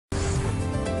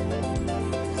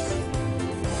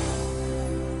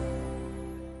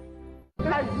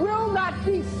I will not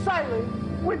be silent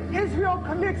when Israel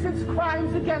commits its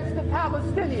crimes against the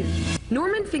Palestinians.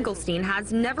 Norman Finkelstein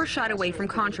has never shied away from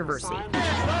controversy.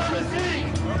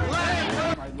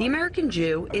 The American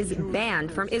Jew is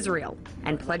banned from Israel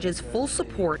and pledges full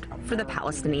support for the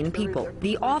Palestinian people.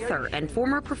 The author and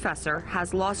former professor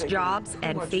has lost jobs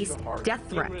and faced death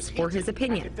threats for his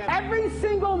opinion. Every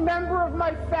single member of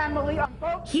my family on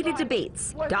both Heated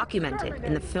debates documented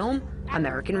in the film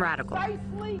American Radical,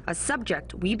 a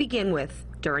subject we begin with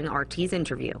during RT's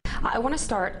interview. I want to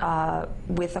start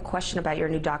with a question about your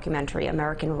new documentary,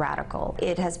 American Radical.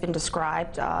 It has been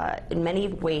described in many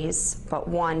ways, but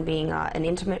one being an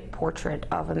intimate portrait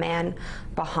of a man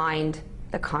behind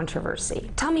the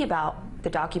controversy. Tell me about the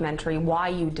documentary, why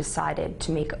you decided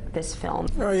to make this film.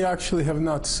 I actually have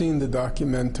not seen the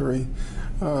documentary,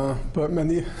 but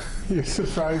many, you're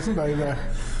surprised by that.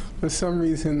 For some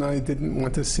reason, I didn't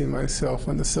want to see myself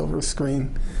on the silver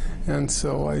screen, and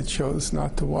so I chose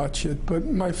not to watch it. But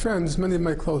my friends, many of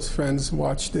my close friends,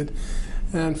 watched it,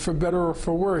 and for better or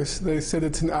for worse, they said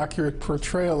it's an accurate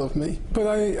portrayal of me. But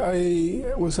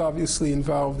I was obviously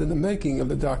involved in the making of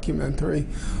the documentary,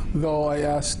 though I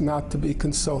asked not to be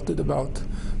consulted about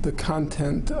the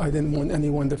content. I didn't want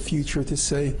anyone in the future to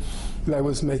say that I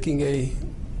was making a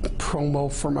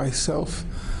promo for myself.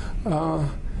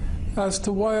 As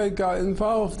to why I got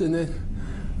involved in it,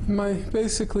 my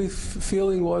basically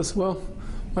feeling was, well,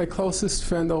 my closest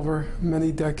friend over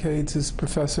many decades is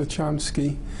Professor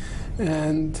Chomsky,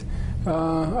 and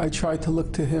I tried to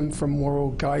look to him for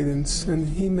moral guidance, and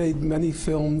he made many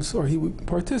films, or he would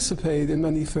participate in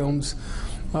many films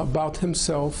about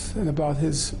himself and about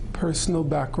his personal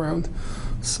background.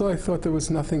 So I thought there was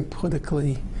nothing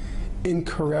politically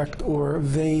incorrect or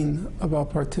vain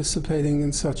about participating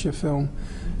in such a film,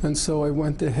 and so I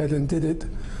went ahead and did it.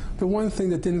 The one thing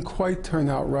that didn't quite turn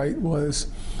out right was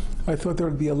I thought there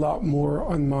would be a lot more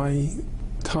on my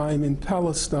time in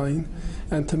Palestine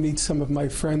and to meet some of my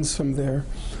friends from there.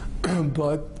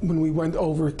 But when we went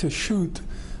over to shoot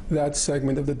that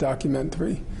segment of the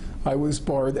documentary, I was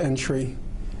barred entry.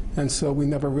 And so we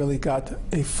never really got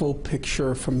a full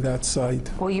picture from that side.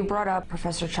 Well, you brought up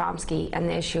Professor Chomsky and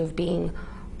the issue of being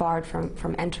barred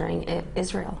from entering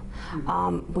Israel.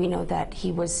 We know that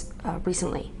he was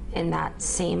recently in that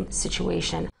same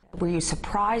situation. Were you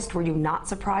surprised? Were you not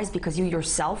surprised because you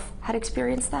yourself had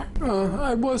experienced that?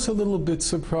 I was a little bit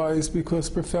surprised because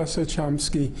Professor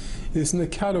Chomsky is in a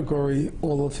category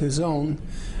all of his own.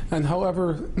 And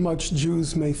however much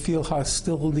Jews may feel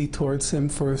hostility towards him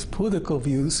for his political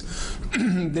views,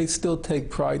 they still take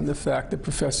pride in the fact that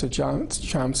Professor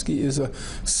Chomsky is a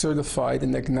certified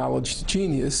and acknowledged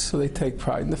genius, so they take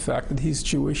pride in the fact that he's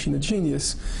Jewish and a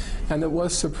genius. And it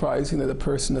was surprising that a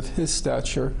person of his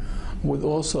stature would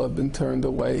also have been turned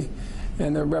away.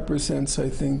 And it represents, I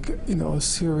think, a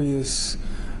serious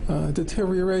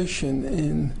deterioration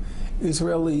in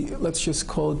Israeli, let's just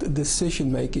call it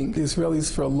decision-making. The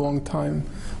Israelis for a long time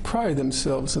pride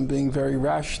themselves on being very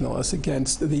rational as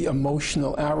against the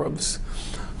emotional Arabs.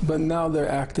 But now they're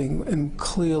acting in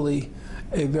clearly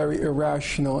a very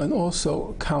irrational and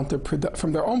also counterproductive,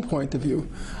 from their own point of view,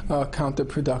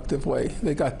 counterproductive way.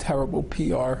 They got terrible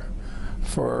PR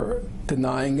for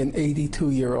denying an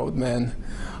 82-year-old man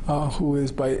who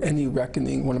is, by any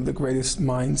reckoning, one of the greatest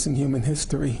minds in human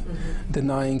history,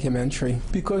 denying him entry.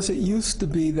 Because it used to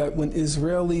be that when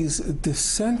Israelis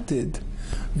dissented,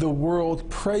 the world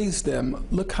praised them.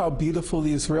 Look how beautiful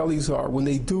the Israelis are. When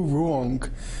they do wrong,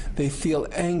 they feel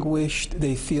anguished,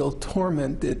 they feel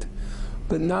tormented.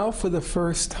 But now, for the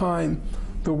first time,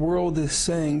 the world is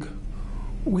saying,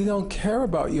 we don't care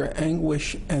about your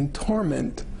anguish and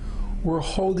torment. We're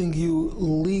holding you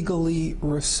legally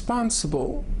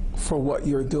responsible for what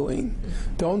you're doing.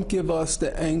 Don't give us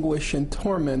the anguish and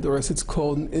torment, or as it's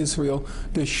called in Israel,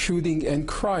 the shooting and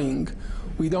crying.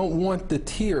 We don't want the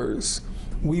tears.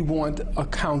 We want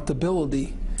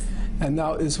accountability. And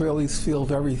now Israelis feel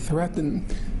very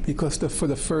threatened because for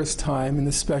the first time, and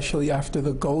especially after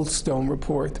the Goldstone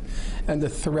report and the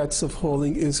threats of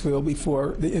holding Israel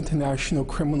before the International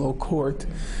Criminal Court,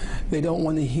 they don't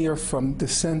want to hear from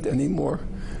dissent anymore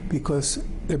because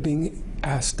they're being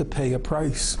asked to pay a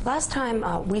price. Last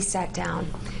time we sat down,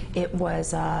 it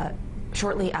was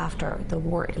shortly after the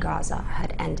war in Gaza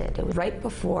had ended. It was right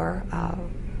before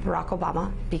Barack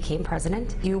Obama became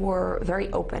president. You were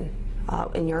very open,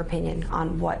 in your opinion,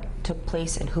 on what took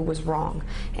place and who was wrong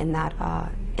in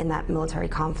that military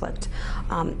conflict.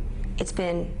 It's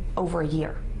been over a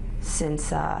year since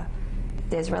the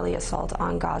Israeli assault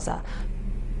on Gaza.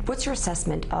 What's your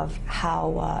assessment of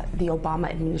how the Obama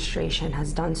administration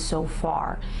has done so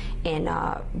far in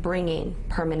bringing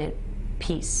permanent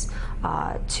peace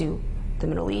to the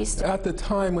Middle East. At the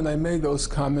time when I made those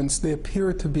comments, they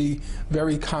appeared to be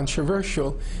very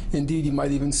controversial. Indeed, you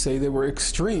might even say they were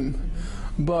extreme.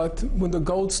 But when the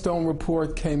Goldstone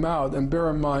report came out, and bear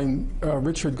in mind,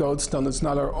 Richard Goldstone is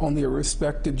not only a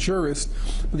respected jurist,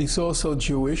 but he's also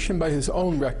Jewish, and by his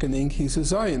own reckoning, he's a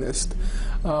Zionist.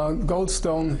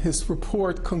 Goldstone, his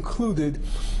report concluded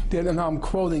that, and I'm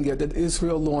quoting it, that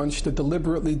Israel launched a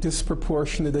deliberately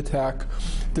disproportionate attack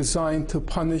designed to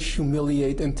punish,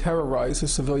 humiliate, and terrorize a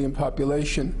civilian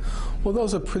population. Well,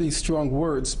 those are pretty strong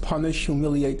words, punish,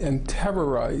 humiliate, and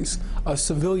terrorize a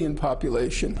civilian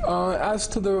population. As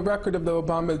to the record of the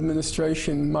Obama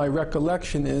administration, my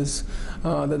recollection is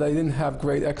that I didn't have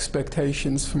great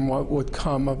expectations from what would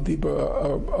come of the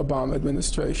Obama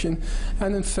administration.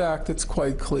 And in fact, it's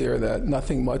quite clear that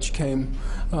nothing much came.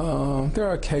 There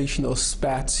are occasional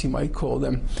spats, you might call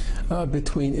them,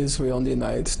 between Israel and the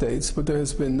United States, but there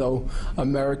has been no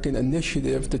American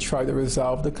initiative to try to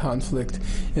resolve the conflict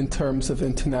in terms of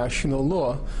international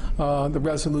law, the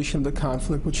resolution of the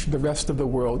conflict which the rest of the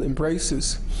world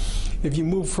embraces. If you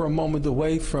move for a moment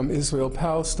away from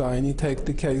Israel-Palestine, you take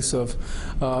the case of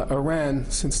Iran,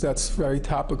 since that's very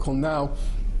topical now.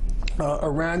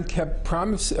 Iran kept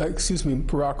promising,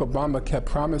 Barack Obama kept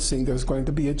promising there's going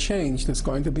to be a change, there's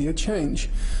going to be a change.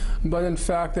 But in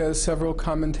fact, as several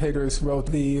commentators wrote,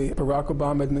 the Barack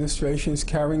Obama administration is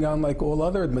carrying on like all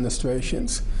other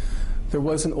administrations. There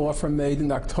was an offer made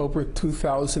in October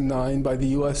 2009 by the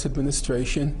U.S.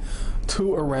 administration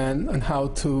to Iran on how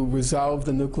to resolve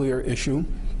the nuclear issue.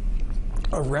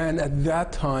 Iran at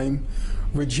that time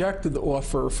rejected the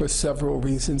offer for several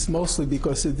reasons, mostly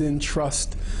because it didn't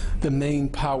trust the main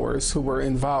powers who were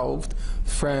involved,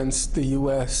 France, the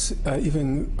U.S.,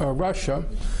 even Russia.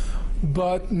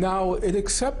 But now it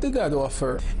accepted that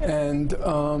offer, and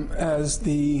as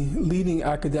the leading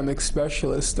academic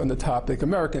specialist on the topic,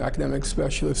 American academic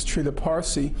specialist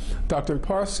Dr.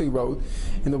 Parsi wrote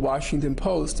in the Washington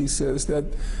Post, he says that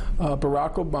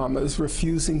Barack Obama is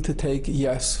refusing to take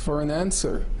yes for an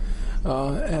answer.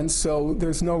 And so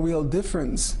there's no real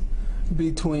difference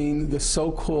between the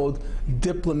so-called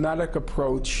diplomatic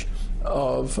approach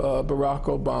of Barack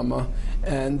Obama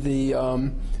and the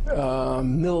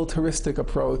militaristic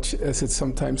approach, as it's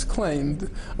sometimes claimed,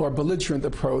 or belligerent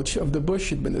approach of the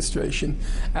Bush administration.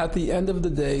 At the end of the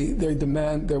day,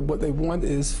 what they want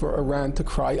is for Iran to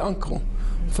cry uncle,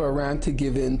 for Iran to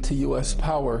give in to U.S.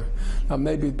 power. Now,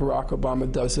 maybe Barack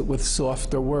Obama does it with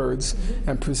softer words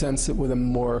and presents it with a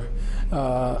more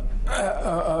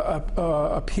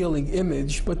appealing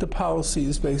image, but the policy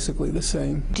is basically the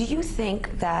same. Do you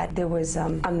think that there was a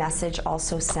message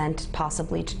also sent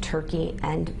possibly to Turkey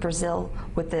and Brazil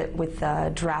with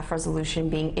the draft resolution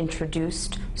being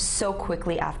introduced so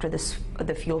quickly after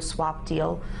the fuel swap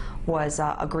deal was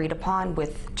agreed upon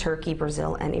with Turkey,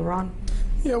 Brazil, and Iran?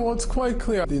 Yeah, well, it's quite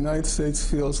clear. The United States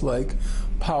feels like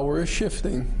power is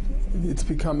shifting. It's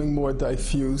becoming more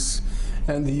diffuse,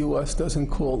 and the U.S. doesn't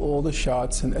call all the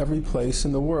shots in every place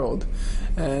in the world.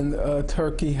 And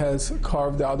Turkey has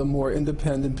carved out a more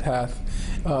independent path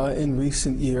in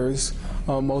recent years,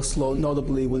 most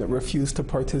notably when it refused to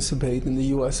participate in the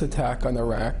U.S. attack on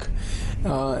Iraq.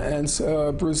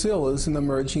 Brazil is an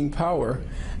emerging power,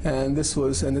 and this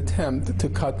was an attempt to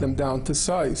cut them down to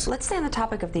size. Let's stay on the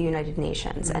topic of the United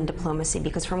Nations and diplomacy,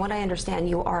 because from what I understand,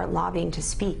 you are lobbying to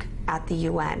speak at the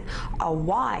UN.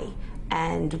 Why?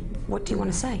 And what do you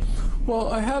want to say?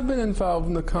 Well, I have been involved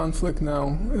in the conflict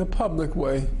now in a public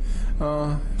way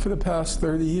for the past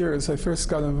 30 years. I first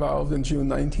got involved in June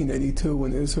 1982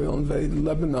 when Israel invaded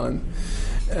Lebanon.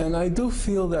 And I do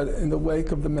feel that in the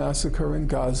wake of the massacre in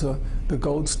Gaza, the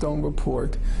Goldstone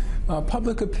report,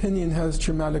 public opinion has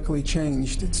dramatically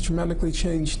changed. It's dramatically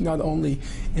changed not only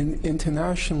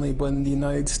internationally, but in the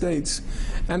United States.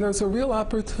 And there's a real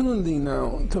opportunity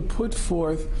now to put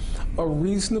forth a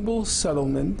reasonable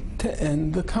settlement to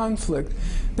end the conflict.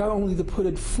 Not only to put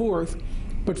it forth,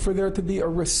 but for there to be a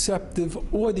receptive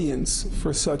audience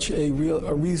for such a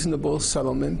reasonable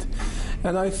settlement.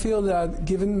 And I feel that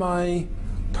given my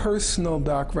personal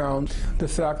background, the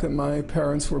fact that my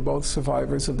parents were both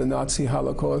survivors of the Nazi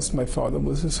Holocaust. My father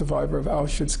was a survivor of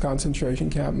Auschwitz concentration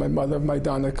camp, my mother of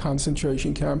Majdanek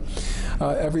concentration camp.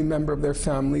 Every member of their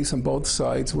families on both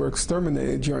sides were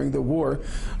exterminated during the war.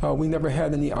 We never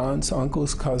had any aunts,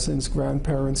 uncles, cousins,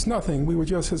 grandparents, nothing. We were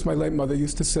just, as my late mother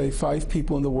used to say, 5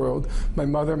 people in the world: my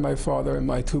mother, my father, and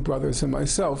my 2 brothers and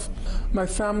myself. My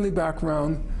family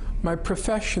background, my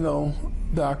professional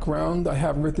background, I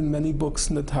have written many books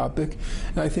on the topic,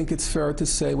 and I think it's fair to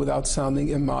say, without sounding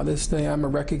immodest, I am a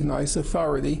recognized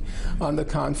authority on the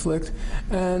conflict.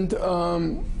 And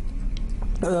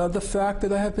The fact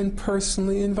that I have been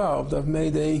personally involved. I've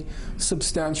made a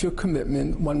substantial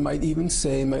commitment. One might even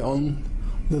say in my own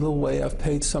little way I've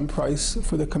paid some price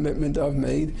for the commitment I've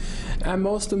made. And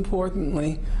most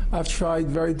importantly, I've tried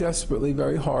very desperately,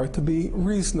 very hard to be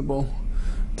reasonable,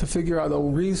 to figure out a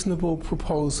reasonable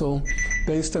proposal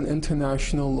based on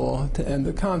international law to end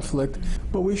the conflict.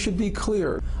 But we should be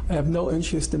clear. I have no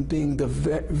interest in being the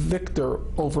victor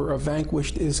over a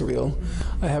vanquished Israel.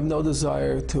 I have no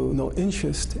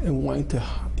interest in wanting to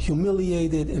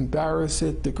humiliate it, embarrass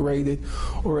it, degrade it,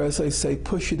 or as I say,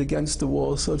 push it against the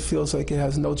wall so it feels like it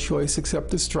has no choice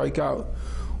except to strike out.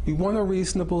 We want a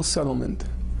reasonable settlement.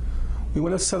 We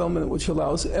want a settlement which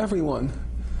allows everyone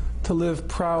to live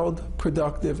proud,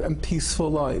 productive, and peaceful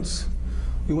lives.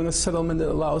 We want a settlement that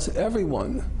allows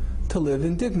everyone to live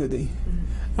in dignity.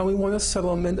 And we want a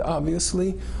settlement,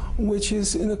 obviously, which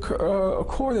is in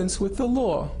accordance with the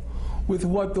law, with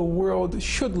what the world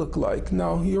should look like.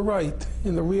 Now, you're right.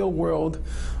 In the real world,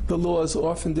 the law is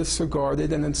often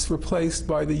disregarded, and it's replaced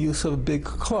by the use of a big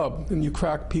club, and you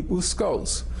crack people's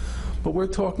skulls. But we're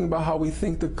talking about how we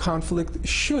think the conflict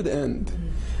should end.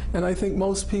 And I think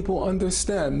most people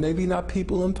understand, maybe not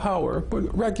people in power,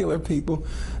 but regular people,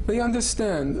 they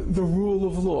understand the rule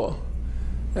of law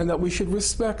and that we should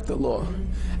respect the law.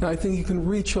 And I think you can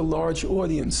reach a large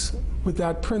audience with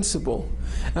that principle.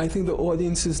 And I think the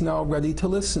audience is now ready to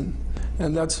listen.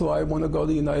 And that's why I want to go to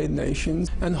the United Nations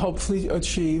and hopefully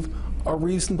achieve a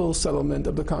reasonable settlement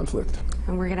of the conflict.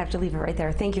 And we're going to have to leave it right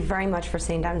there. Thank you very much for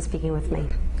sitting down and speaking with me.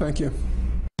 Thank you.